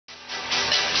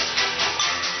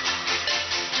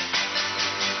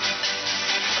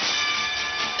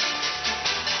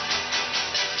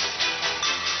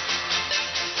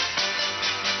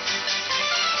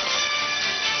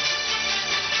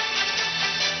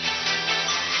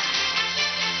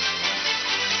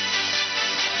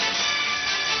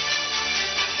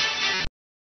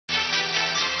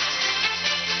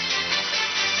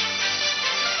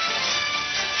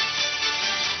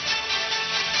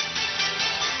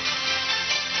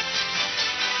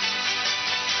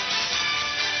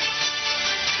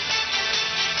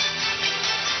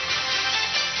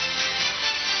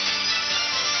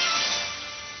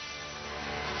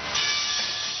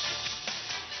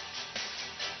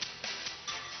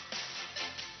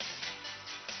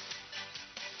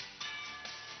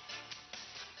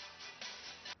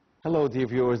Hello, dear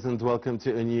viewers, and welcome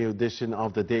to a new edition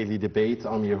of the Daily Debate.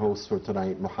 I'm your host for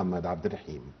tonight, Muhammad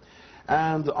Abdurrahim.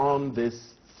 And on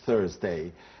this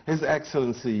Thursday, His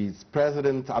Excellencies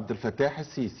President Abdel Fattah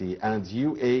al-Sisi and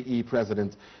UAE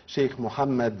President Sheikh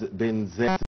Mohammed bin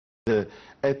Zayed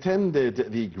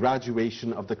attended the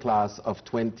graduation of the class of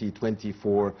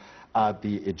 2024 at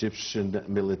the Egyptian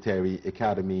Military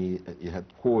Academy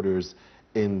headquarters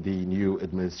in the new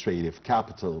administrative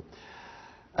capital.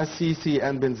 Al-Sisi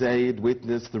and bin Zayed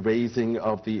witnessed the raising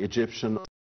of the Egyptian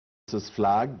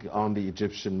flag on the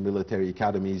Egyptian Military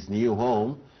Academy's new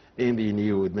home in the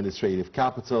new administrative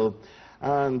capital.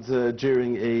 And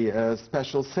during a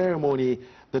special ceremony,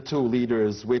 the two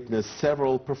leaders witnessed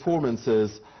several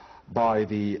performances by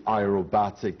the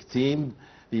aerobatic team.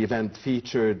 The event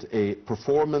featured a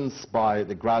performance by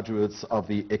the graduates of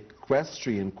the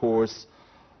equestrian course,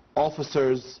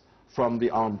 officers from the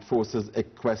Armed Forces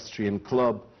Equestrian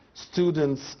Club,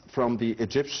 students from the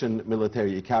Egyptian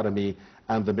Military Academy,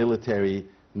 and the military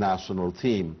national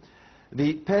team.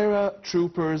 The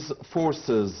paratroopers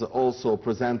forces also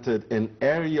presented an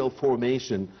aerial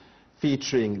formation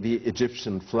featuring the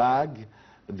Egyptian flag,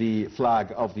 the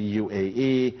flag of the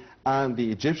UAE, and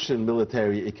the Egyptian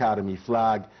Military Academy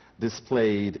flag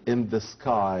displayed in the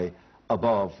sky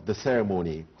above the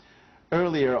ceremony.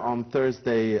 Earlier on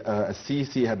Thursday,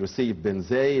 Al-Sisi had received bin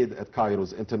Zayed at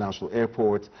Cairo's International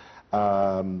Airport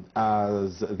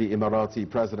as the Emirati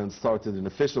president started an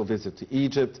official visit to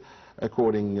Egypt.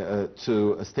 According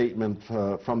to a statement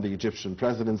from the Egyptian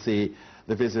presidency,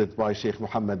 the visit by Sheikh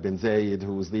Mohammed bin Zayed,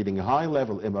 who is leading a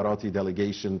high-level Emirati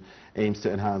delegation, aims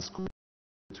to enhance cooperation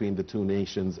between the two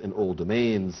nations in all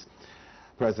domains.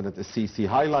 President Al-Sisi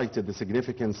highlighted the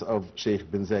significance of Sheikh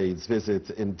bin Zayed's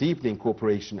visit in deepening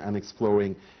cooperation and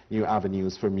exploring new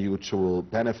avenues for mutual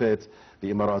benefit. The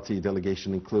Emirati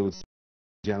delegation includes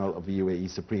the General of the UAE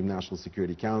Supreme National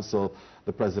Security Council,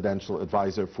 the Presidential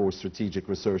Advisor for Strategic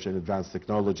Research and Advanced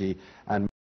Technology, and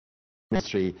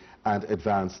Ministry and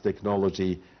Advanced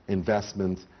Technology,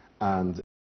 Investment and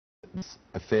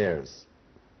Affairs.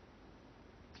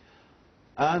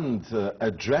 And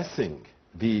addressing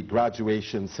the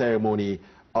graduation ceremony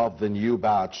of the new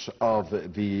batch of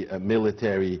the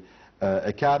military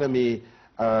academy,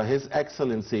 His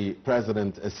Excellency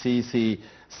President Al-Sisi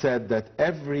said that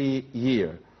every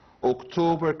year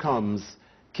October comes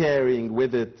carrying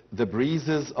with it the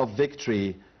breezes of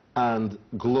victory and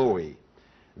glory.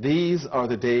 These are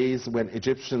the days when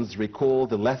Egyptians recall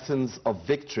the lessons of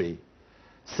victory,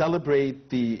 celebrate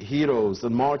the heroes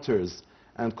and martyrs,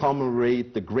 and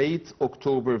commemorate the great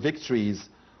October victories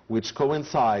which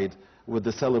coincide with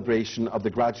the celebration of the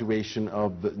graduation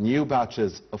of the new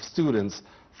batches of students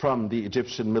from the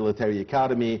Egyptian Military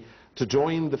Academy to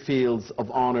join the fields of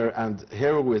honor and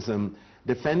heroism,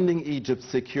 defending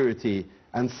Egypt's security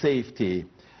and safety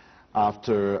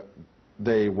after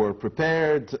they were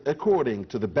prepared according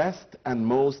to the best and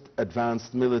most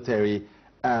advanced military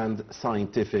and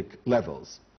scientific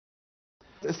levels.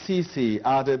 Al-Sisi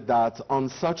added that on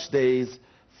such days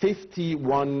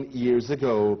 51 years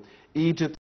ago,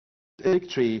 Egypt had a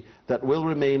victory that will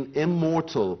remain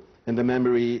immortal in the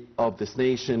memory of this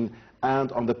nation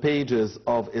and on the pages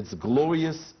of its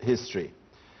glorious history.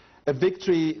 A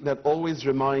victory that always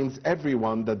reminds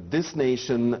everyone that this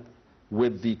nation,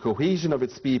 with the cohesion of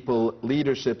its people,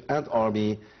 leadership and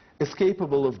army, is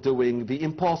capable of doing the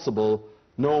impossible,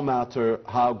 no matter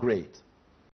how great.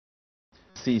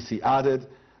 Sisi added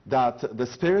that the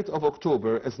spirit of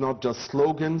October is not just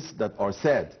slogans that are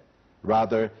said.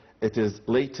 Rather, it is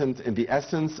latent in the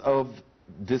essence of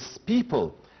this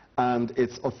people and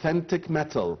its authentic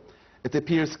metal. It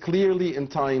appears clearly in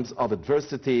times of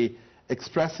adversity,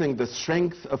 expressing the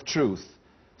strength of truth,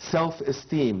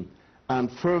 self-esteem,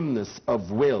 and firmness of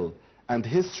will. And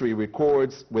history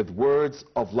records with words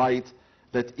of light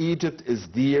that Egypt is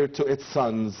dear to its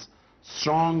sons,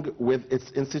 strong with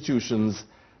its institutions,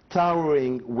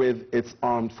 towering with its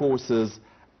armed forces,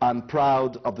 and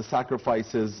proud of the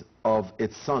sacrifices of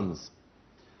its sons.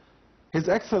 His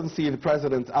Excellency the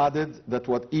President added that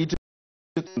what Egypt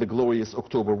did in the glorious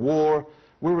October War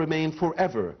will remain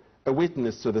forever a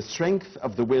witness to the strength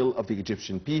of the will of the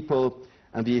Egyptian people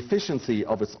and the efficiency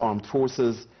of its armed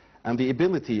forces and the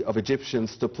ability of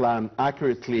Egyptians to plan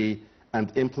accurately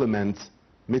and implement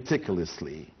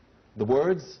meticulously. The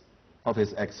words of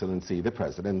His Excellency the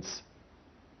President.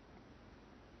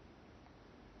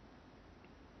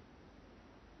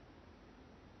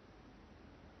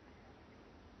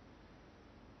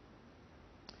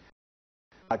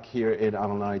 back here in Al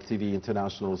TV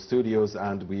International Studios,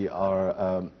 and we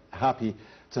are happy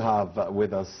to have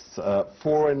with us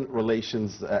foreign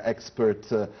relations expert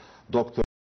Dr.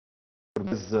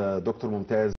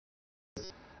 Mumtaz.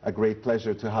 A great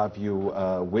pleasure to have you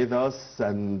with us.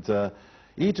 And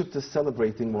Egypt is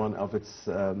celebrating one of its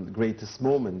greatest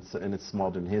moments in its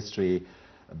modern history,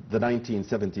 the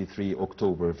 1973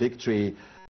 October victory.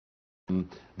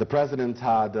 The President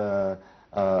had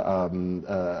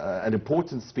an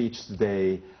important speech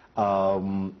today.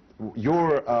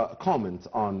 Your comment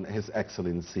on His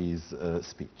Excellency's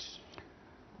speech?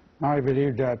 I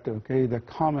believe that, the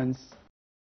comments are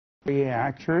very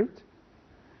accurate,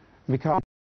 because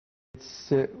it's,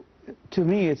 to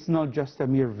me, it's not just a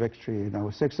mere victory.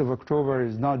 6th of October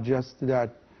is not just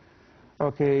that,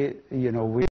 we're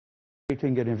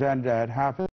waiting an event that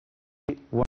happened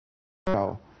 1 year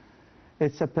ago.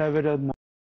 It's a pivotal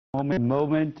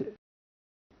moment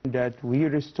that we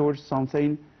restore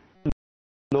something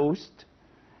lost,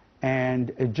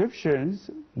 and Egyptians,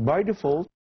 by default,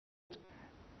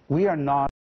 we are not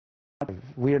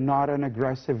an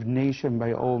aggressive nation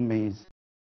by all means.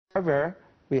 However,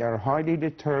 we are highly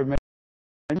determined.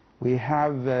 We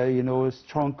have, a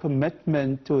strong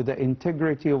commitment to the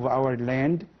integrity of our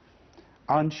land,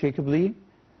 unshakably,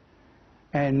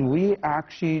 and we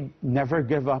actually never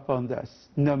give up on this,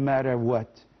 no matter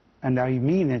what. And I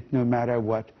mean it, no matter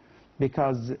what,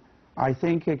 because I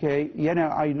think,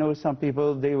 I know some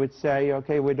people, they would say,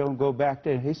 we don't go back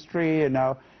to history, and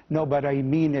now, no, but I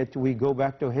mean it, we go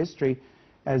back to history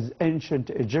as ancient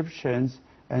Egyptians,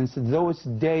 and so those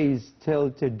days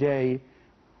till today,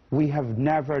 we have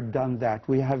never done that.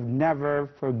 We have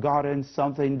never forgotten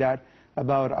something that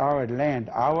about our land.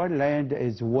 Our land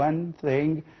is one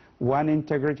thing, one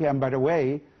integrity, and by the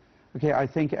way, I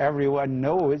think everyone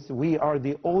knows we are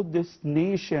the oldest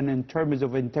nation in terms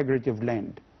of integrity of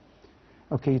land.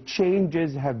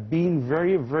 Changes have been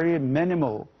very, very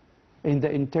minimal in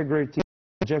the integrity of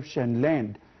Egyptian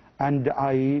land. And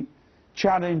I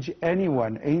challenge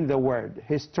anyone in the world,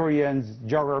 historians,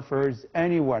 geographers,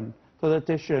 anyone,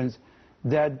 politicians,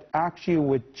 that actually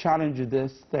would challenge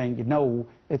this thing. No,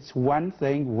 it's one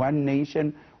thing, one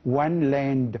nation, one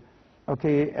land.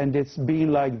 And it's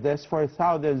been like this for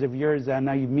thousands of years, and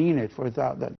I mean it, for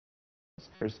thousands of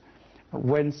years.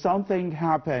 When something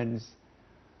happens,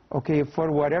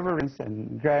 for whatever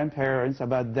reason, grandparents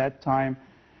about that time,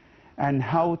 and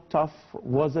how tough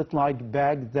was it like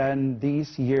back then,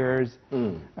 these years,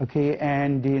 and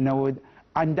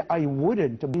and I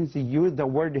wouldn't use the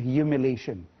word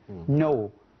humiliation,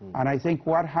 no. And I think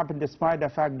what happened, despite the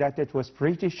fact that it was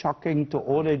pretty shocking to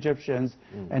all Egyptians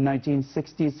in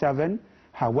 1967,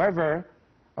 however,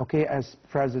 as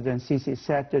President Sisi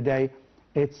said today,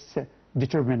 it's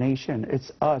determination,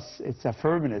 it's us, it's a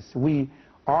firmness. We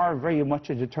are very much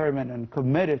determined and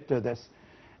committed to this.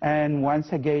 And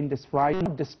once again,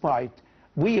 despite,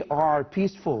 we are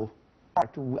peaceful,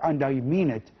 and I mean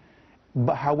it.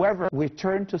 But however, we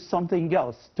turn to something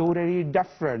else, totally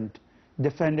different,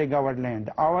 defending our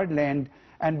land.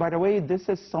 And by the way, this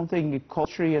is something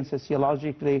culturally and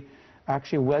sociologically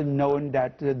actually well known,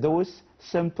 that those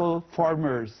simple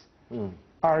farmers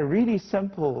are really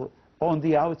simple on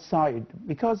the outside,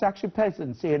 because actually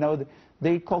peasants,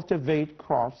 they cultivate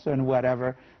crops and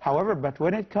whatever. However, but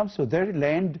when it comes to their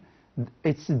land,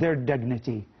 it's their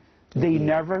dignity. They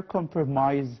never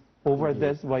compromise over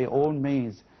this by all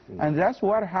means. And that's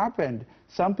what happened.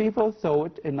 Some people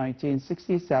thought in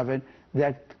 1967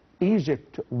 that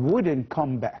Egypt wouldn't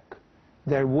come back.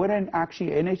 There wouldn't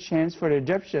actually any chance for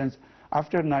Egyptians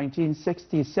after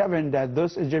 1967 that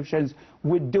those Egyptians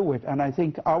would do it. And I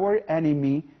think our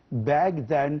enemy back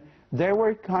then, they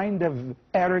were kind of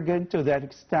arrogant to that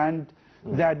extent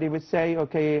that they would say,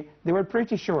 they were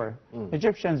pretty sure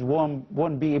Egyptians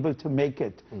won't be able to make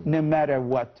it no matter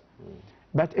what.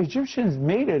 But Egyptians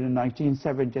made it in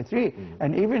 1973,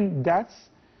 and even that's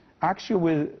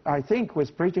actually, I think,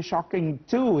 was pretty shocking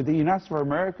to the United States of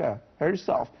America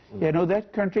herself.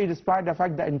 That country, despite the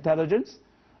fact that intelligence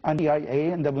and the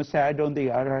CIA and the Mossad on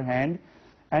the other hand,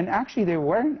 and actually they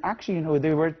weren't actually,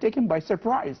 they were taken by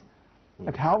surprise.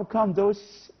 Like, how come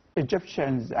those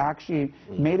Egyptians actually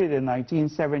made it in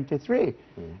 1973?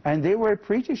 And they were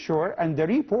pretty sure, and the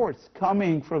reports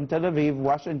coming from Tel Aviv,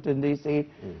 Washington, D.C.,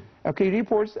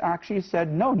 reports actually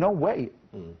said, no way.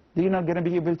 They're not going to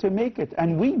be able to make it.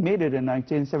 And we made it in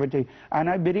 1970. And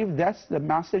I believe that's the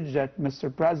message that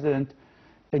Mr. President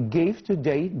gave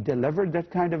today, delivered that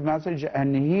kind of message,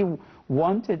 and he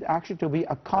wanted actually to be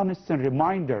a constant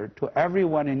reminder to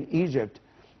everyone in Egypt,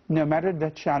 no matter the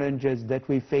challenges that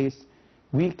we face,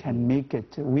 we can make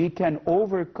it. We can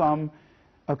overcome,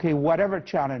 okay, whatever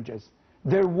challenges.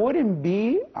 There wouldn't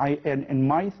be, in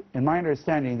my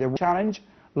understanding, there was a challenge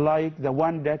like the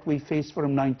one that we faced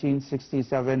from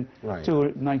 1967 right. to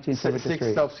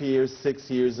 1973. 6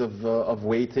 years of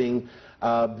waiting.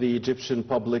 The Egyptian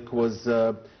public was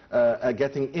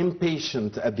getting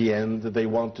impatient at the end. They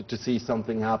wanted to see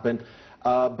something happen.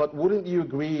 But wouldn't you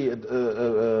agree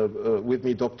with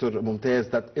me, Dr.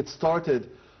 Mumtaz, that it started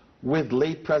with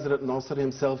late President Nasser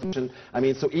himself? I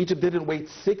mean, so Egypt didn't wait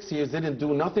 6 years, didn't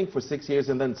do nothing for 6 years,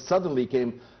 and then suddenly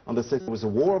came on the 6th. There was a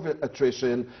war of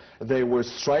attrition. There were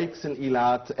strikes in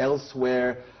Eilat, elsewhere,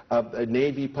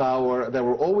 Navy power. There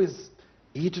were always,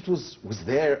 Egypt was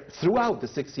there throughout the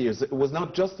 6 years. It was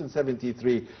not just in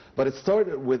 73, but it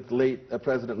started with late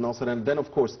President Nasser, and then,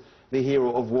 of course, the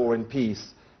hero of war and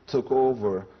peace took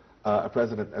over,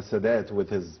 President Sadat, with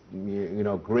his,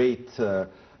 great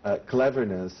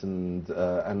cleverness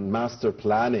and master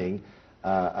planning,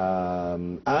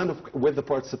 and with the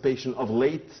participation of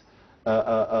late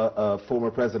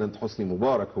former President Hosni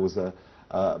Mubarak,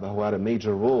 who had a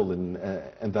major role in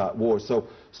that war. So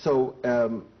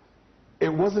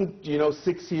it wasn't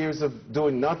 6 years of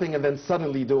doing nothing and then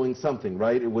suddenly doing something,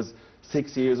 right? It was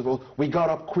 6 years ago. We got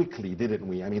up quickly, didn't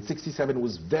we? I mean, 67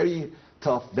 was very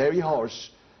tough, very harsh,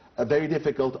 very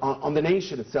difficult on the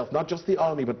nation itself, not just the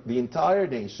army, but the entire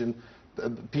nation,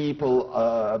 people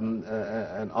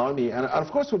and army. And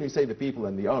of course, when you say the people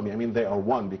and the army, I mean, they are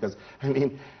one, because, I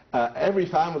mean, every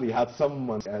family had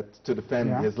someone to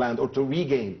defend his land or to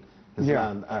regain his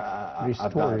land,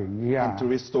 and to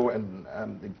restore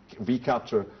and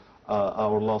recapture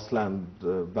our lost land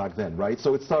back then, right?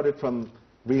 So it started from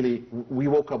really, we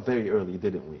woke up very early,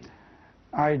 didn't we?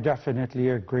 I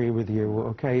definitely agree with you,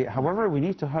 okay? However, we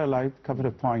need to highlight a couple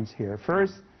of points here.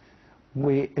 First,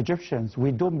 we Egyptians,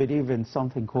 we don't believe in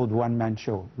something called one-man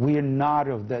show. We are not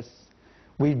of this.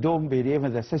 We don't believe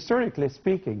in this. Historically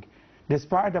speaking,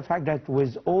 despite the fact that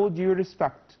with all due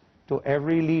respect to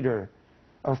every leader,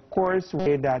 of course, we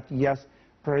say that, yes,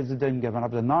 President Gamal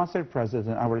Abdel Nasser,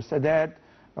 President Anwar Sadat,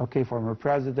 okay, former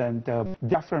president,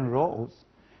 different roles.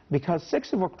 Because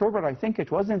 6th of October, I think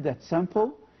it wasn't that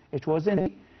simple. It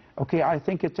wasn't, okay, I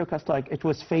think it took us it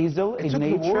was phasal in nature.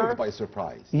 It took the world by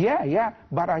surprise. Yeah.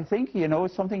 But I think,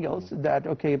 something else that,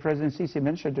 okay, President Sisi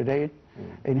mentioned today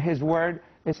in his word,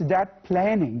 is that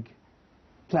planning.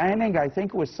 Planning, I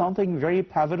think, was something very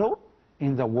pivotal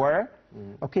in the war.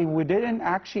 Okay, we didn't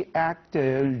actually act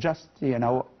just,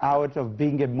 out of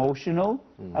being emotional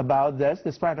about this,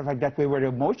 despite the fact that we were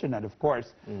emotional, of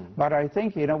course. But I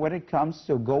think, when it comes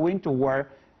to going to war,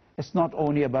 it's not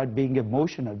only about being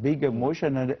emotional. Being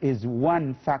emotional is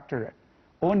one factor,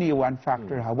 only one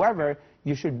factor. However,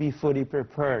 you should be fully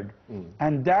prepared.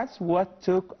 And that's what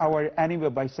took our enemy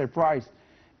by surprise.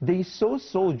 They saw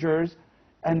soldiers,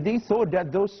 and they thought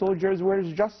that those soldiers were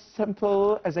just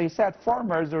simple, as I said,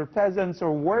 farmers or peasants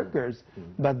or workers.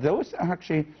 But those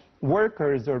actually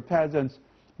workers or peasants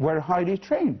were highly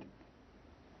trained.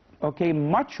 Okay,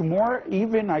 much more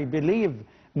even, I believe,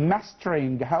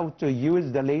 mastering how to use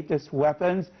the latest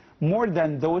weapons more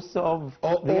than those of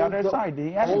the other side,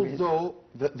 the enemy. Although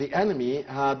the enemy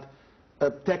had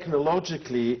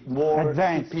technologically more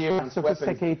advanced,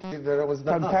 sophisticated, there was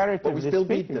comparatively but we still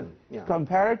speaking, beat them. Yeah.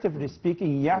 Comparatively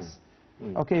speaking, yes.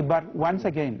 Okay, but once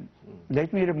again,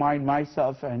 let me remind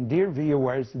myself and dear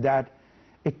viewers that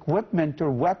equipment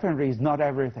or weaponry is not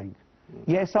everything.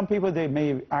 Yes, some people, they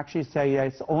may actually say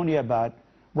it's only about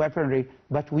weaponry,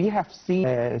 but we have seen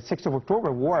 6th of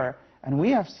October war, and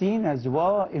we have seen as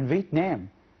well in Vietnam.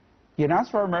 As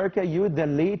for America used the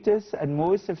latest and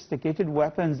most sophisticated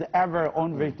weapons ever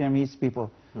on Vietnamese people,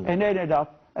 and ended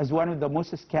up as one of the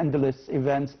most scandalous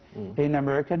events in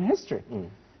American history.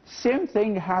 Same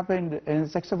thing happened in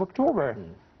 6th of October.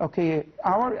 Okay,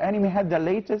 our enemy had the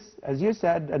latest, as you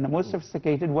said, and the most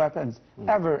sophisticated weapons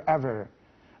ever.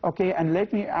 Okay, and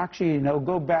let me actually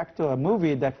go back to a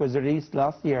movie that was released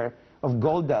last year of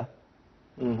Golda.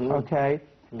 Okay,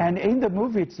 and in the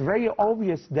movie it's very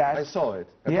obvious that... I saw it,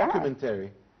 a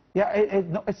documentary. Yeah,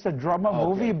 it's a drama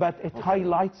movie, but it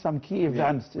highlights some key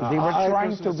events. They were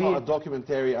trying to be... I saw a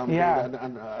documentary, and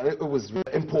it was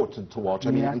important to watch,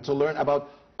 I mean, and to learn about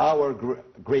our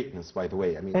greatness, by the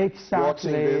way. I mean,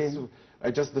 watching this,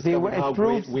 I just discovered how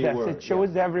great we were. It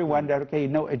shows everyone that, okay,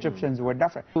 no, Egyptians were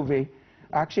different. Movie.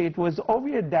 Actually, it was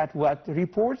obvious that what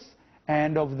reports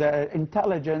and of the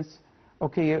intelligence,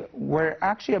 okay, were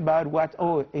actually about what,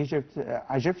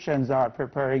 Egyptians are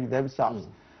preparing themselves.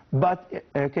 But,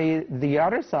 okay, the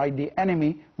other side, the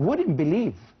enemy, wouldn't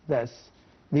believe this.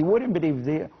 They wouldn't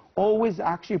believe. always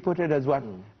actually put it as what?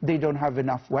 They don't have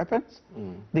enough weapons,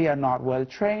 they are not well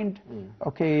trained,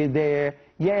 okay,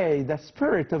 the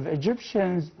spirit of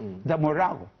Egyptians, the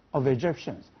morale of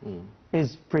Egyptians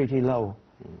is pretty low.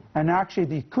 And actually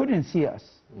they couldn't see us.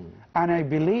 And I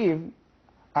believe,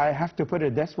 I have to put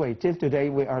it this way, till today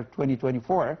we are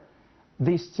 2024,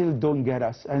 they still don't get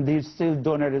us, and they still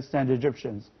don't understand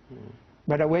Egyptians.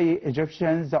 By the way,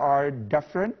 Egyptians are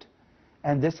different,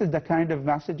 and this is the kind of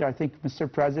message I think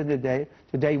Mr. President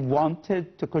today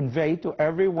wanted to convey to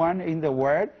everyone in the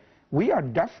world. We are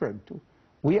different.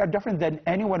 We are different than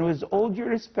anyone, with all due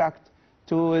respect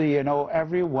to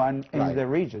everyone in the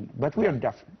region, but we are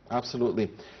different. Absolutely.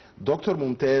 Dr.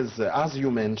 Mumtaz, as you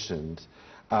mentioned,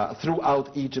 throughout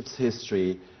Egypt's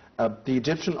history, the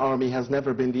Egyptian army has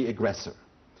never been the aggressor.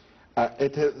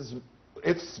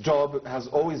 Its job has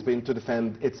always been to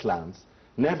defend its lands,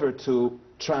 never to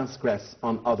transgress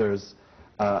on others'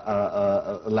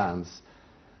 lands.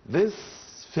 This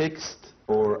fixed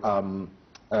or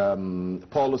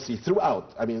policy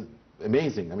throughout, I mean,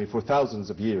 amazing. I mean, for thousands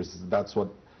of years, that's what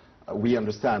we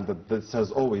understand, that this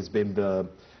has always been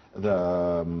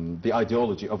the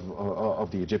ideology of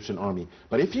the Egyptian army.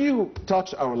 But if you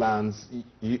touch our lands,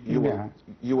 you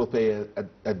will pay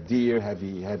a dear,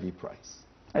 heavy price.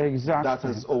 Exactly. That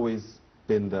has always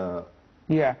been the...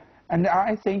 Yeah, and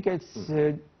I think it's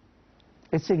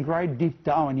in right deep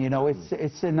down,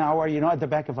 it's in our, at the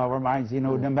back of our minds,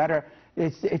 no matter,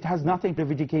 it has nothing to do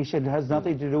with education, it has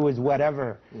nothing to do with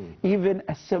whatever. Even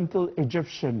a simple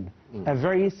Egyptian, a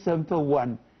very simple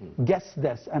one, gets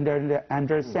this,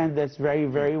 understand this very,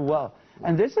 very well.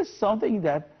 And this is something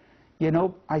that,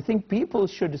 I think people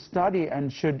should study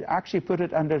and should actually put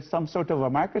it under some sort of a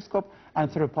microscope,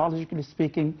 anthropologically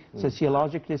speaking,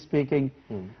 sociologically speaking,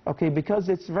 okay, because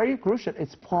it's very crucial.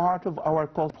 It's part of our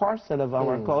parcel of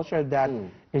our culture that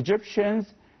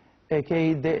Egyptians,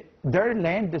 okay, their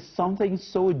land is something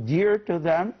so dear to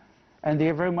them, and they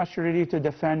are very much ready to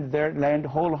defend their land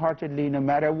wholeheartedly no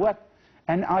matter what.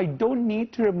 And I don't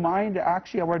need to remind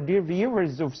actually our dear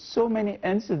viewers of so many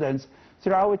incidents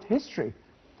throughout history.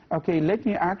 Okay, let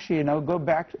me actually go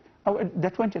back the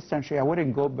 20th century. I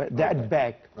wouldn't go that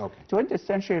back. 20th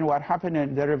century and what happened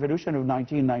in the revolution of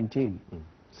 1919.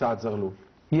 Saad Zaghloul.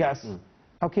 Yes.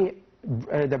 Okay,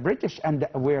 the British, and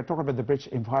we are talking about the British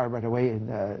Empire, by the way,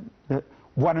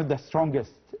 one of the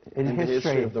strongest in the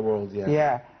history of the world.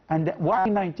 Yeah, and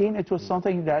 1919, it was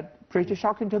something that pretty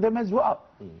shocking to them as well.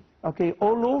 Okay,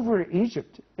 all over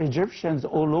Egypt, Egyptians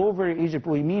all over Egypt,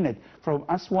 we mean it, from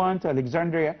Aswan to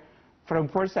Alexandria, from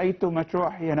Port Said to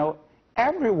Matruh,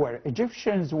 everywhere.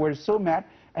 Egyptians were so mad,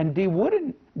 and they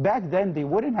wouldn't, back then, they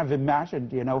wouldn't have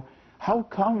imagined, how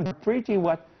come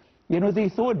they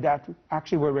thought that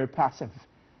actually we were passive.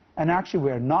 And actually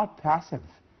we're not passive.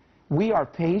 We are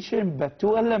patient, but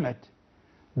to a limit.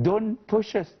 Don't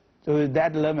push us to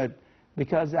that limit,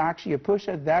 because actually you push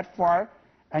it that far,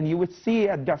 and you would see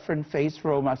a different face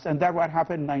from us. And that's what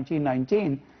happened in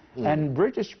 1919. And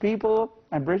British people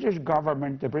and British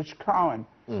government, the British Crown,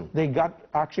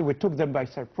 we took them by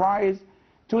surprise,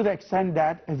 to the extent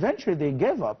that eventually they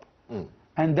gave up.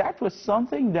 And that was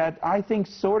something that I think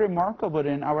so remarkable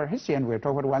in our history. And we're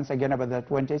talking once again about the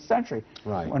 20th century.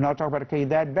 We're not talking about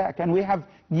that back. And we have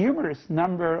numerous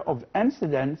number of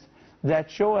incidents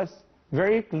that show us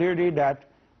very clearly that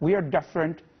we are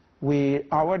different.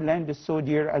 Our land is so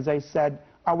dear, as I said.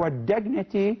 Our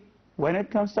dignity, when it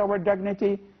comes to our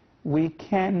dignity, we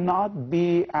cannot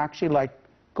be actually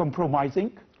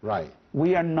compromising.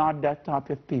 We are not that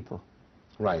type of people.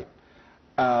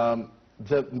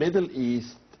 The Middle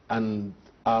East and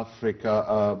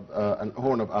Africa, and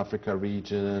Horn of Africa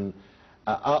region,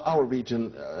 our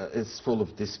region is full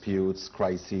of disputes,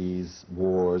 crises,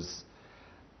 wars.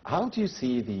 How do you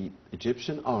see the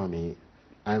Egyptian army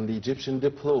and the Egyptian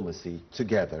diplomacy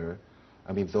together?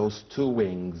 I mean, those two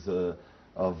wings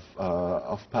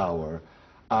of power,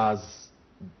 as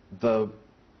the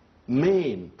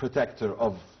main protector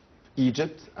of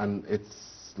Egypt and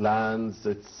its lands,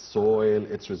 its soil,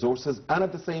 its resources, and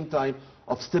at the same time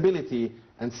of stability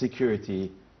and security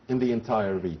in the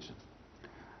entire region.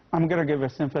 I'm going to give a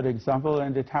simple example,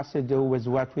 and it has to do with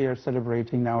what we are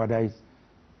celebrating nowadays,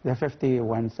 the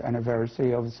 51st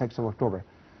anniversary of the 6th of October.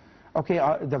 Okay,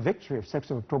 the victory of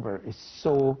 6th of October is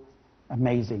so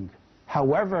amazing.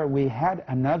 However, we had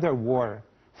another war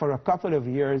for a couple of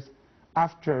years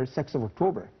after 6th of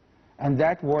October, and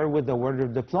that war was the war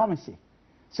of diplomacy.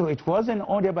 So it wasn't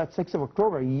only about 6th of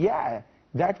October. Yeah,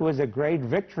 that was a great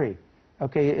victory.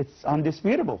 Okay, it's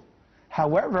undisputable.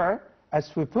 However,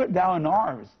 as we put down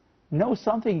arms, no,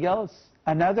 something else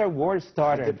another war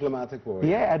started. A diplomatic war.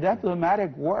 Yeah, a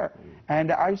diplomatic war.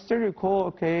 And I still recall,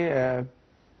 okay,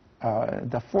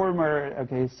 the former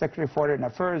Secretary of Foreign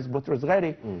Affairs, Boutros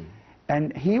Ghali,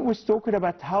 and he was talking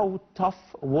about how tough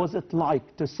was it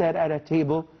like to sit at a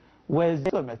table with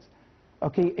diplomats.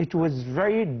 Okay, it was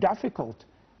very difficult.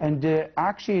 And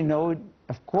actually, you know,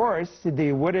 of course,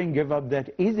 they wouldn't give up that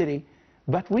easily,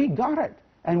 but we got it,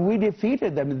 and we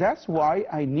defeated them. That's why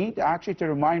I need actually to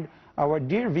remind our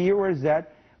dear viewers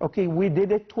that, okay, we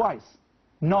did it twice,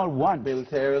 not once.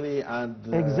 Militarily and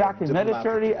exactly,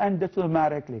 militarily and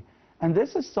diplomatically. And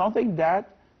this is something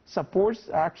that supports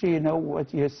actually, you know,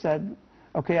 what you said,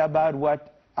 okay, about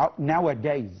what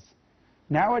nowadays.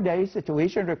 Nowadays,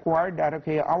 situation required that,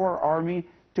 okay, our army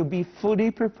to be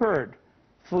fully prepared.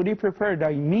 Fully prepared,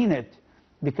 I mean it,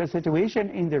 because situation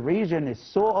in the region is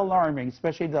so alarming,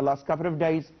 especially the last couple of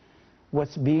days,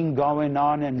 what's been going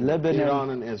on in Lebanon. Iran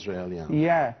and Israel, yeah.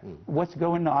 Yeah, what's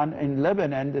going on in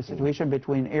Lebanon, the situation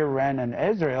between Iran and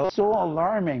Israel, so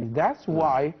alarming. That's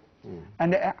why,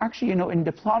 and actually, you know, in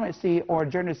diplomacy or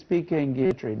generally speaking,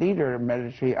 military leader,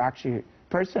 military actually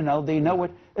personnel, they know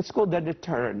it's called the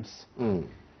deterrence.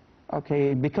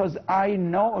 Okay, because I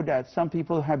know that some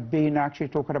people have been actually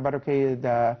talking about, okay,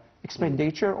 the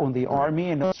expenditure on the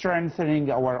army and strengthening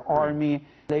our army,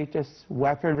 latest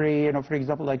weaponry, you know, for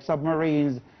example, like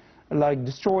submarines, like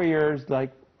destroyers,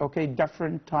 like, okay,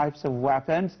 different types of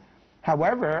weapons.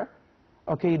 However,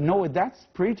 okay, no, that's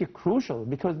pretty crucial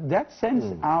because that sends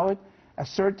out a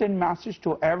certain message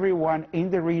to everyone in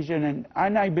the region,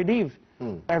 and I believe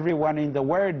everyone in the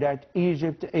world that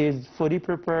Egypt is fully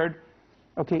prepared.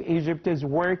 Okay, Egypt is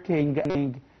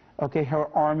working, okay, her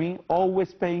army,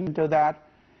 always paying to that.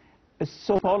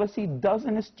 So policy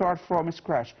doesn't start from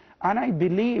scratch. And I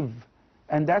believe,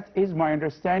 and that is my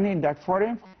understanding, that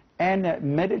foreign and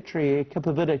military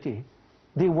capability,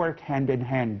 they work hand in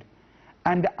hand.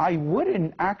 And I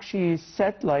wouldn't actually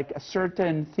set like a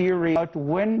certain theory about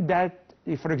when that,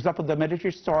 for example, the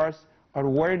military starts or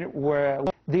where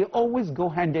they always go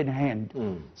hand in hand.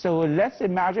 So let's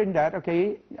imagine that,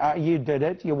 okay, you did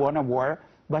it, you won a war,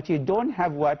 but you don't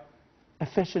have what?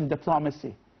 Efficient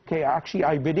diplomacy. Okay, actually,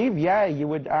 I believe, yeah, you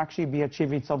would actually be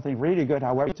achieving something really good,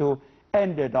 however, to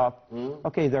end it up,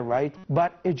 okay, they're right.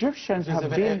 But Egyptians have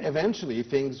been... Eventually,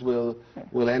 things will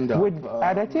end up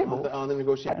at a table. On the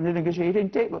negotiating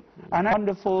table. And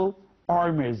wonderful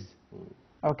armies.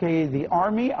 Okay, the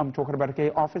army, I'm talking about, okay,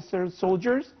 officers,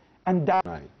 soldiers, and that.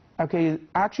 Right. Okay,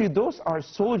 actually, those are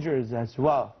soldiers as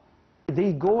well.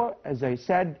 They go, as I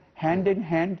said, hand in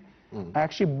hand.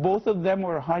 Actually, both of them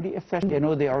were highly efficient. You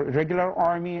know, they are regular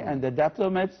army and the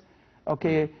diplomats.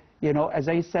 Okay, you know, as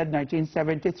I said,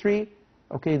 1973,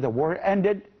 okay, the war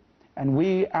ended, and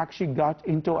we actually got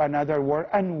into another war,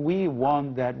 and we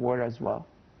won that war as well.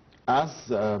 As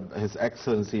His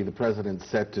Excellency, the President,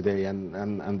 said today,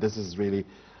 and this is really,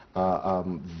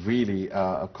 really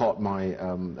caught my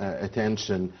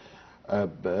attention.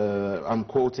 I'm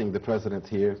quoting the President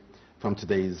here from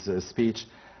today's speech.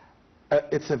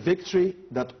 It's a victory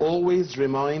that always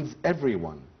reminds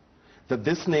everyone that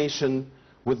this nation,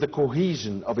 with the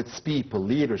cohesion of its people,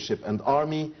 leadership and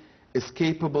army, is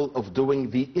capable of doing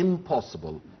the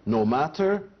impossible, no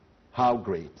matter how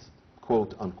great,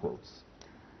 quote unquote.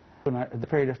 The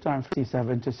period of time,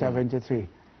 57 to 73.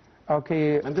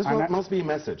 Okay, and this must be a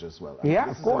message as well. Yeah,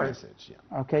 this of course. Is a message,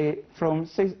 yeah. Okay, from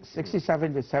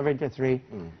 67 to 73.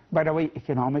 By the way,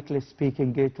 economically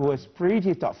speaking, it was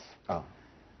pretty tough.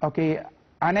 Okay,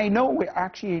 and I know we're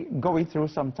actually going through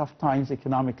some tough times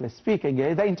economically speaking,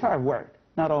 the entire world,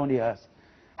 not only us.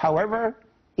 However,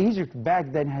 Egypt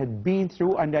back then had been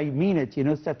through, and I mean it, you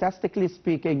know, statistically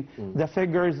speaking, the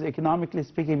figures, economically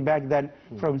speaking, back then,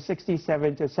 from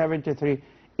 67 to 73,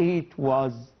 it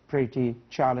was pretty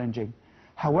challenging.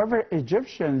 However,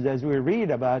 Egyptians, as we read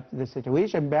about the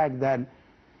situation back then,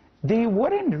 they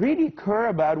wouldn't really care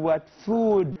about what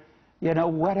food, you know,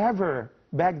 whatever,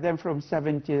 back then from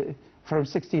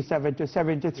 67 to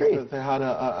 73. They had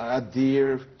a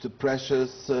dear,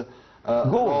 precious,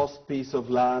 lost piece of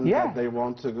land that they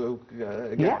want to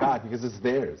get back because it's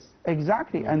theirs.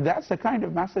 Exactly, and that's the kind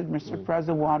of message Mr.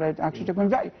 President wanted actually to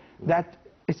convey, that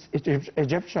it's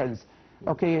Egyptians.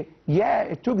 Okay, yeah,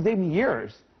 it took them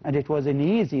years, and it wasn't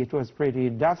easy, it was pretty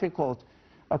difficult.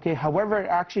 Okay, however,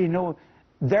 actually, you know,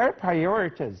 their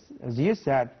priorities, as you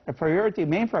said,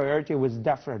 main priority was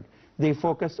different. They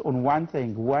focused on one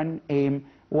thing, one aim,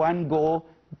 one goal,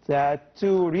 that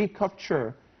to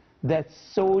recapture that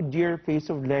so dear piece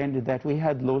of land that we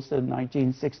had lost in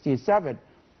 1967.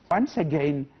 Once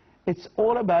again, it's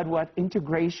all about what?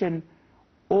 Integration,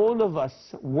 all of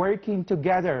us working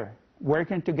together,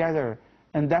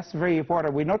 And that's very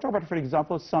important. We're not talking about, for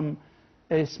example, some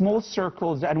small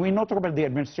circles, and we're not talking about the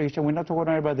administration, we're not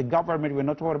talking about the government, we're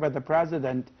not talking about the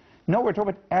president. No, we're talking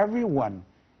about everyone,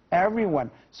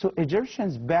 everyone. So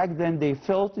Egyptians back then, they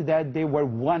felt that they were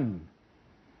one.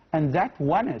 And that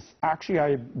oneness, actually,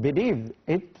 I believe,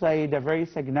 it played a very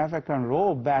significant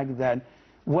role back then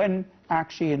when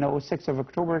actually, 6th of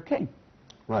October came.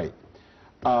 Right.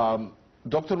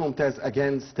 Dr. Mumtaz,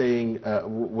 again, staying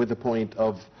with the point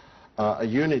of a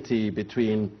unity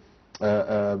between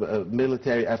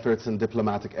military efforts and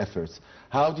diplomatic efforts.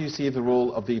 How do you see the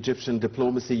role of the Egyptian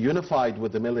diplomacy unified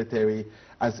with the military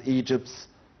as Egypt's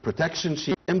protection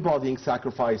shield, embodying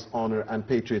sacrifice, honor, and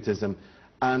patriotism,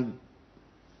 and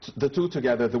the two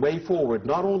together, the way forward,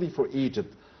 not only for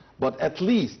Egypt, but at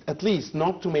least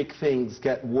not to make things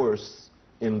get worse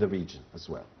in the region as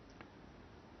well?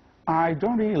 I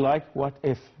don't really like what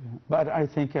if, but I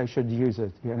think I should use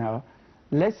it,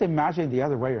 Let's imagine the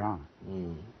other way around.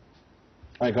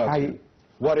 I got you.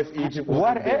 What if Egypt wasn't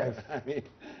what there? if? I mean,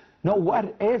 No,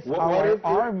 what if what our if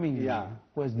army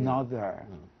was not there?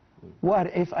 What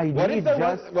if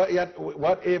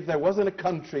what if there wasn't a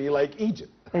country like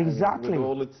Egypt? Exactly. With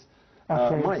all its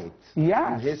might,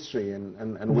 yeah, and history, and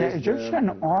the wisdom.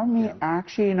 Egyptian army,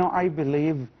 actually, I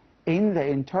believe in the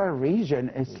entire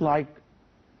region, it's like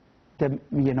the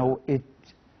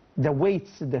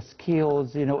weights, the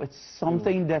scales, it's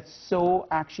something that's so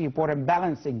actually important,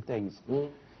 balancing things.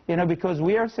 Because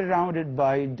we are surrounded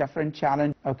by different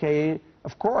challenges. Okay,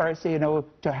 of course,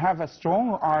 to have a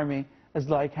strong army is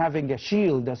like having a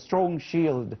shield, a strong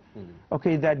shield.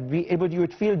 Okay, that be able, you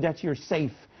would feel that you're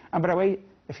safe. And by the way,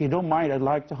 if you don't mind, I'd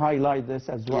like to highlight this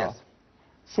as well. Yes.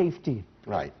 Safety.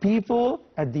 Right. People,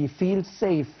 they feel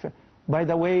safe. By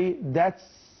the way, that's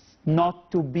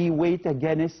not to be weighed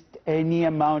against any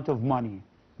amount of money.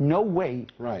 No way.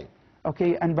 Right.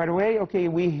 Okay, and by the way,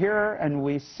 we hear and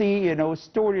we see,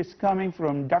 stories coming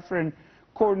from different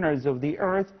corners of the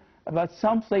earth about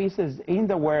some places in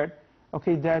the world,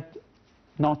 that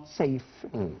not safe.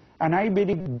 And I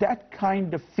believe that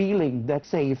kind of feeling, that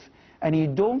safe, and you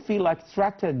don't feel like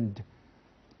threatened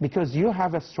because you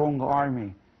have a strong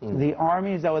army. The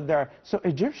army is out there. So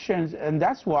Egyptians, and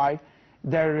that's why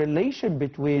the relation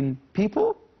between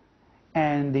people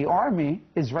and the army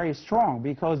is very strong,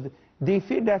 because they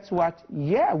feel that's what,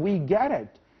 we get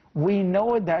it. We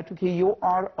know that, you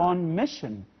are on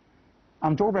mission.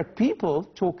 I'm talking about people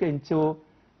talking to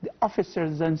the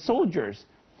officers and soldiers.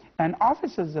 And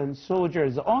officers and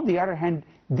soldiers, on the other hand,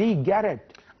 they get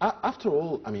it. After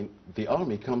all, I mean, the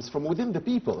army comes from within the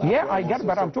people. I get it,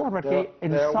 but I'm talking about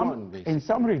in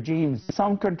some regimes,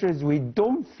 some countries, we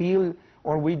don't feel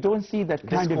or we don't see that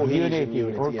kind of unity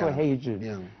or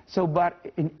cohesion. So,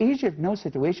 but in Egypt, no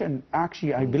situation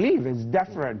actually, I believe, is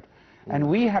different. And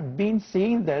we have been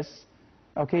seeing this,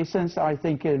 since I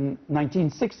think in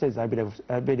 1960s,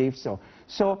 I believe so.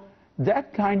 So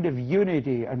that kind of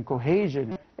unity and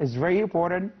cohesion is very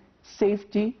important.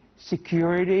 Safety,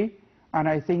 security, and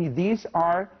I think these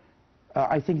are,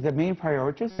 the main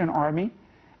priorities in Army.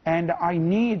 And I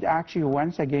need actually,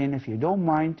 once again, if you don't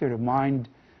mind, to remind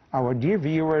our dear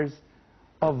viewers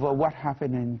of what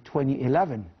happened in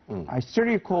 2011. I still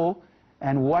recall,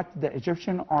 and what the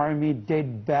Egyptian Army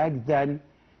did back then,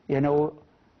 they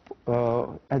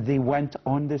went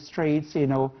on the streets, they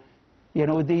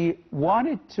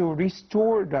wanted to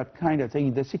restore that kind of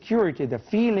thing, the security, the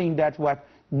feeling that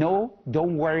no,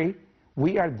 don't worry,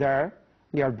 we are there,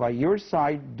 we are by your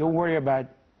side, don't worry about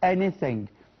anything.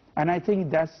 And I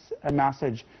think that's a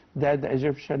message that the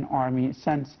Egyptian Army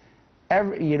sends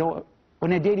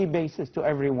on a daily basis to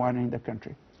everyone in the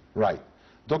country. Right.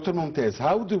 Dr. Mumtaz,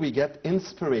 how do we get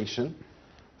inspiration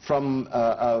from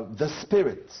the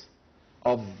spirit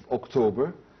of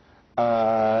October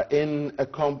in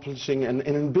accomplishing and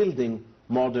in building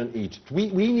modern Egypt? We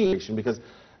need, because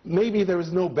maybe there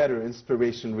is no better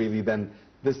inspiration really than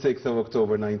the 6th of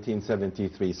October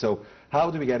 1973. So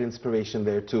how do we get inspiration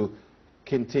there to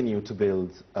continue to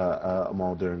build a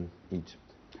modern Egypt?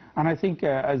 And I think,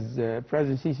 as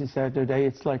President Sisi said today,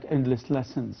 it's like endless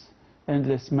lessons,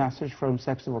 endless message from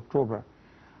 6th of October.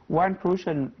 One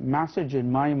crucial message in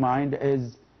my mind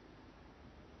is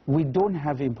we don't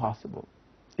have impossible.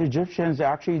 Egyptians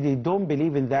actually, they don't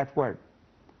believe in that word.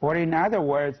 Or in other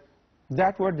words,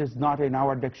 that word is not in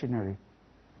our dictionary.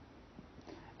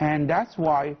 And that's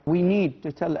why we need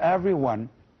to tell everyone,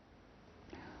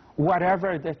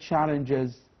 whatever the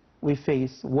challenges we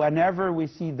face, whenever we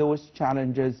see those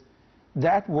challenges,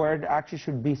 that word actually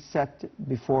should be set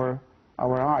before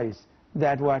our eyes.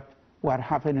 That what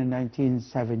happened in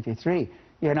 1973,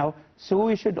 So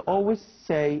we should always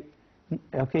say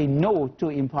okay, no to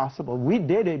impossible. We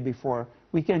did it before.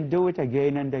 We can do it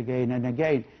again and again and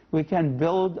again. We can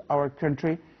build our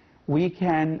country. We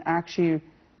can actually,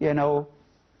 you know,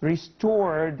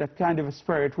 restore that kind of a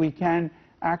spirit. We can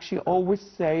actually always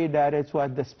say that it's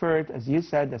what the spirit, as you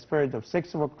said, the spirit of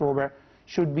 6th of October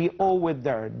should be always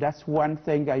there. That's one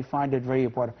thing I find it very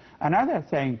important. Another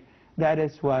thing that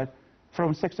is what,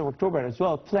 from 6th of October as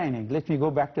well, planning. Let me go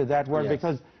back to that word, Yes.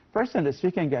 because personally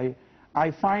speaking,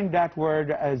 I find that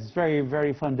word as very,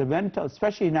 very fundamental,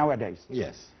 especially nowadays.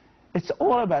 Yes. It's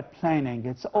all about planning.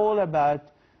 It's all about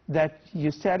that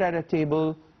you sit at a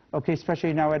table, okay,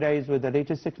 especially nowadays with the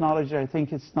latest technology. I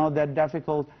think it's not that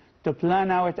difficult to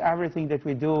plan out everything that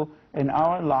we do in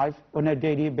our life on a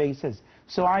daily basis.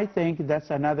 So I think that's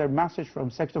another message from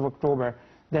 6th of October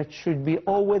that should be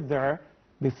always there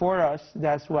before us.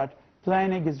 That's what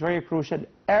planning is very crucial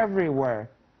everywhere.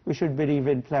 We should believe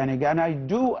in planning. And I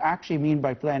do actually mean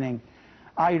by planning,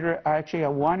 I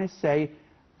want to say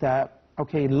that,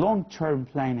 okay, long-term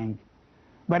planning.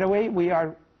 By the way, we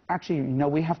are actually, you know,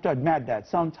 we have to admit that.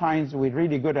 Sometimes we're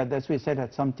really good at this. We sit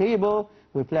at some table,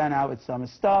 we plan out some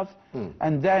stuff,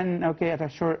 and then, okay,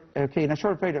 in a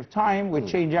short period of time, we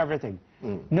change everything.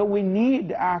 No, we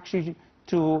need actually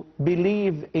to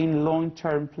believe in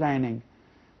long-term planning.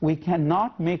 We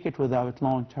cannot make it without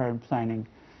long-term planning,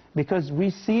 because we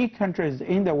see countries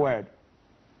in the world,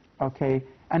 okay,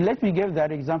 and let me give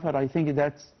that example. I think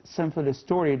that's simply a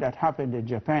story that happened in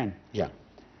Japan. Yeah.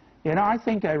 You know, I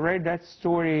think I read that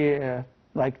story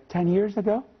like 10 years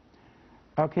ago.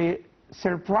 Okay,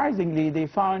 surprisingly, they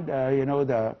found, you know,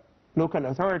 the local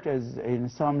authorities in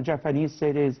some Japanese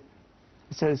cities,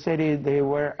 they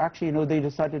were actually, you know, they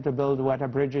decided to build a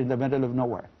bridge in the middle of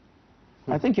nowhere.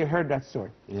 I think you heard that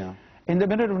story. Yeah. In the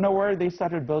middle of nowhere, they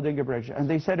started building a bridge. And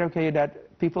they said, okay,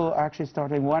 that people actually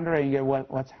started wondering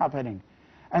what's happening.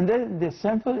 And then the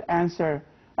simple answer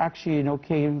actually, you know,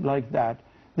 came like that.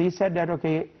 They said that,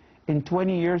 okay, in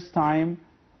 20 years' time,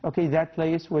 okay, that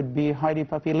place would be highly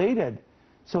populated.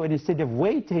 So instead of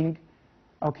waiting,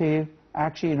 okay,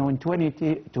 actually, you know, in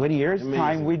 20 years'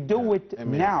 time, we do it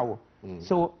now.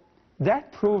 So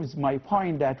that proves my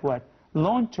point that what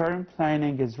long-term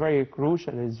planning is very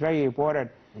crucial, is very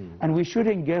important. And we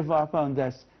shouldn't give up on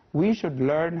this. We should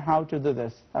learn how to do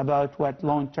this, about what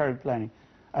long-term planning.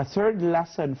 A third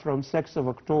lesson from 6th of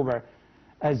October,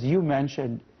 as you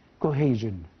mentioned,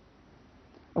 cohesion.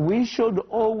 We should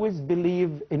always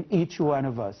believe in each one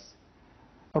of us.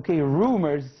 Okay,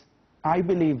 rumors, I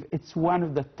believe it's one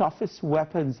of the toughest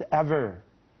weapons ever.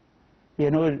 You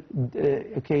know,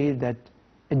 okay, that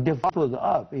it developed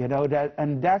up, you know,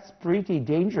 and that's pretty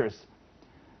dangerous.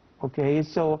 Okay,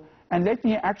 so, and let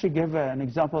me actually give an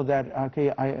example that,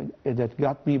 okay, that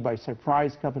got me by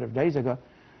surprise a couple of days ago.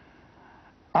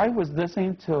 I was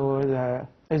listening to the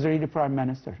Israeli Prime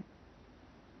Minister.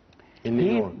 In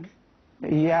New York?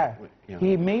 Yeah.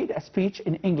 He made a speech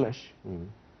in English,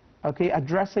 okay,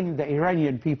 addressing the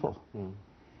Iranian people.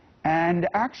 And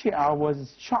actually, I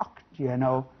was shocked, you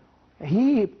know.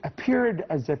 He appeared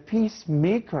as a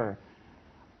peacemaker.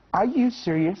 Are you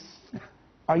serious?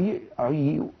 Are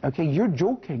you, okay, you're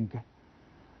joking.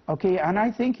 Okay, and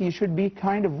I think he should be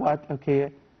kind of what,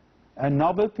 okay, a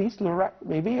Nobel Peace Laureate,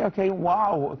 maybe, okay,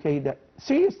 wow, okay,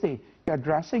 seriously, you're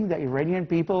addressing the Iranian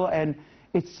people and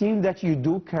it seems that you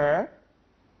do care?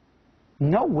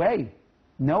 No way,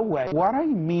 no way. What I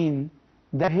mean,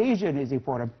 the cohesion is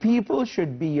important. People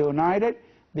should be united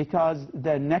because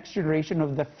the next generation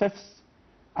of the fifth,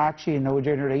 actually, you know,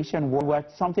 generation,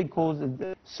 what something called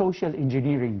social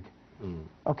engineering.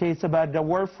 Okay, it's about the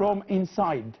work from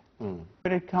inside. When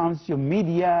it comes to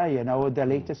media, you know, the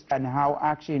latest and how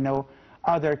actually, you know,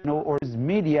 other, you know, or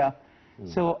media.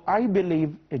 So I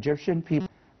believe Egyptian people,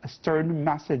 a stern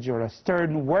message or a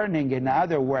stern warning, in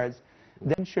other words,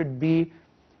 then should be,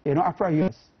 you know, a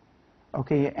priority.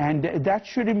 Okay, and that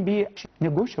shouldn't be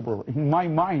negotiable in my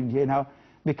mind, you know,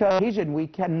 because we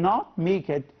cannot make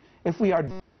it if we are.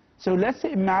 So let's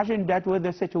imagine that with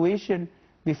the situation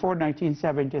before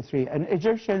 1973, and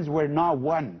Egyptians were not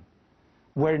one.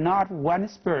 We're not one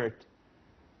spirit.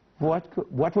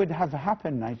 What would have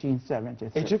happened in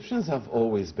 1973? Egyptians have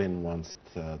always been one,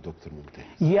 Dr. Mumtaz.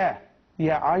 Yeah,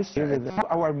 I see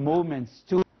our moments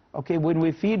too. Okay, when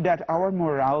we feel that our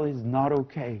morale is not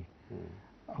okay.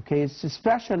 Okay, it's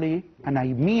especially, and I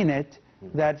mean it,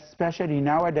 that especially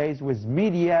nowadays with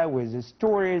media, with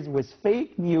stories, with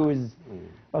fake news,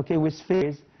 okay, with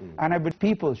fake, and I believe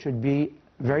people should be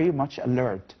very much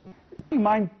alert. In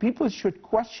mind, people should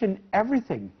question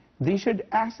everything. They should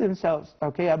ask themselves,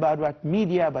 okay, about what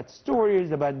media, about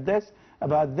stories, about this,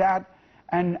 about that,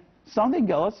 and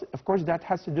Something else, of course, that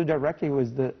has to do directly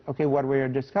with the, okay, what we are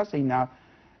discussing now.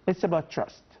 It's about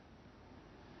trust.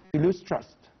 You lose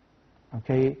trust,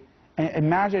 okay? And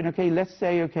imagine, okay, let's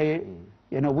say, okay,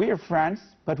 you know, we are friends,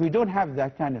 but we don't have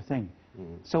that kind of thing.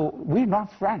 So we're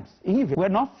not friends, even. We're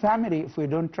not family if we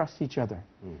don't trust each other.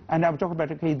 And I'm talking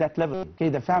about, okay, that level, okay,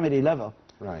 the family level.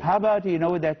 Right. How about, you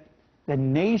know, that the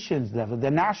nation's level, the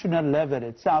national level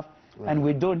itself, and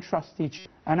we don't trust each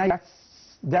other. And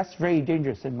that's very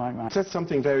dangerous in my mind. You said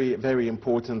something very, very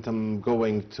important. I'm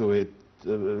going to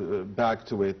it, back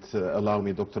to it, allow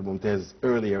me, Dr. Mumtaz,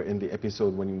 earlier in the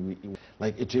episode when we,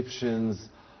 like, Egyptians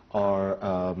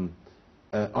are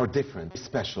different,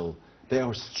 special. They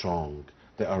are strong,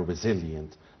 they are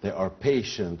resilient, they are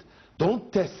patient. Don't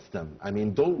test them. I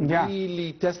mean, don't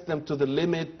really test them to the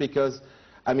limit, because,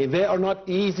 I mean, they are not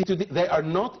easy to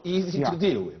to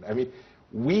deal with. I mean,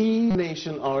 we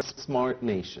nation are smart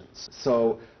nations.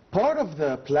 So part of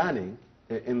the planning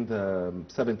in the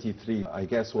 73, I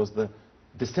guess, was the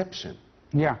deception.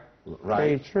 Yeah. Right?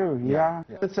 Very true. Yeah.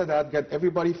 It said that, got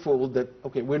everybody fooled that,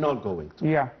 okay, we're not going to.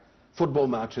 Yeah. Football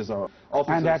matches are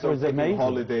officers And that are was taking amazing.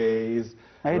 holidays.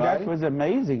 Hey, right? that was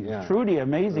amazing, truly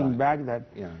amazing back then,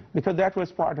 because that was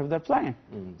part of the plan.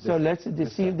 So let's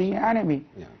deceive the enemy.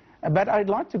 But I'd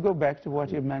like to go back to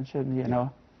what you mentioned, you know,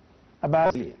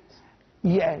 about,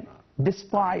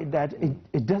 despite that,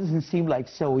 it doesn't seem like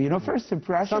so. You know, first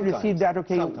impression, you see that,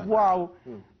 okay, wow,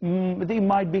 they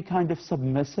might be kind of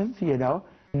submissive, you know.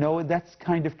 No, that's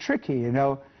kind of tricky, you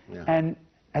know. And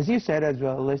as you said as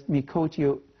well, let me quote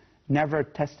you, never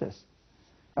test us.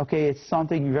 Okay, it's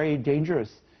something very dangerous,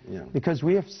 because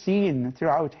we have seen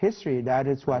throughout history that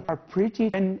it's what are pretty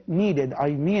when needed. I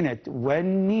mean it,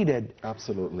 when needed.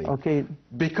 Absolutely. Okay.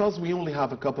 Because we only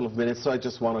have a couple of minutes, so I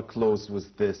just want to close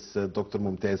with this, Dr.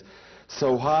 Mumtaz.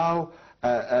 So how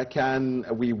can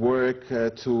we work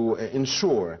to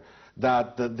ensure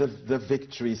that the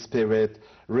victory spirit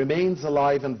remains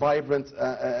alive and vibrant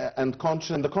and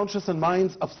conscious in the conscious and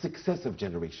minds of successive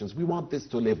generations? We want this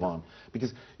to live on,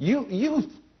 because you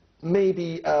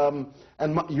maybe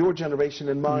and your generation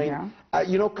and mine,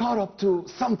 you know, caught up to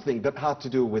something that had to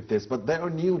do with this, but there are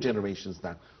new generations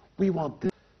now. We want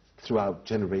this throughout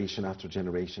generation after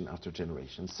generation after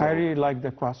generation. So, I really like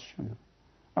the question.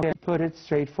 Okay, put it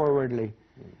straightforwardly.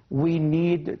 We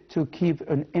need to keep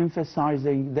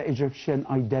emphasizing the Egyptian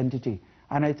identity.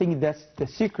 And I think that's the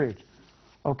secret,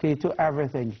 okay, to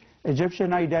everything.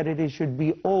 Egyptian identity should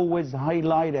be always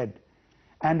highlighted.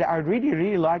 And I really,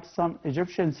 really like some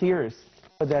Egyptian series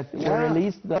that were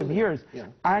released years.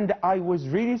 And I was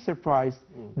really surprised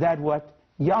that what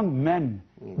young men,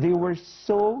 they were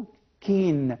so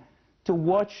keen to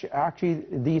watch actually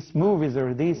these movies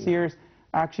or these series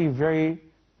actually very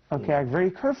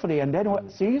carefully. And then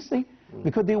seriously,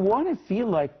 because they want to feel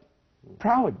like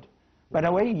proud. By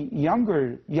the way,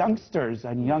 youngsters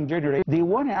and young generation, they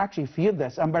want to actually feel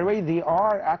this. And by the way, they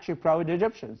are actually proud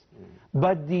Egyptians.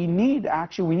 But they need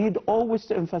we need always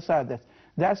to emphasize this.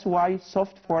 That's why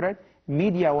soft for it,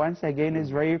 media once again is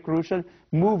very crucial.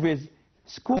 Movies,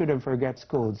 schools shouldn't forget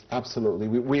schools. Absolutely.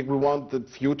 We want the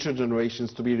future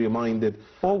generations to be reminded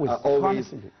always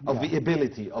of the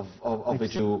ability of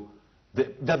it to,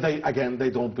 that they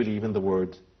don't believe in the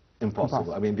word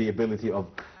impossible. I mean, the ability of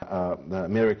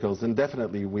miracles. And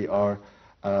definitely we are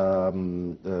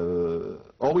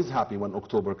always happy when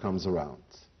October comes around.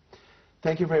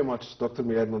 Thank you very much, Dr.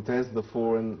 Milad Mumtaz, the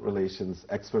foreign relations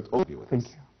expert. Thank you.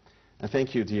 And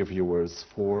thank you, dear viewers,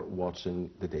 for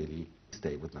watching The Daily.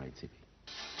 Stay with Night TV.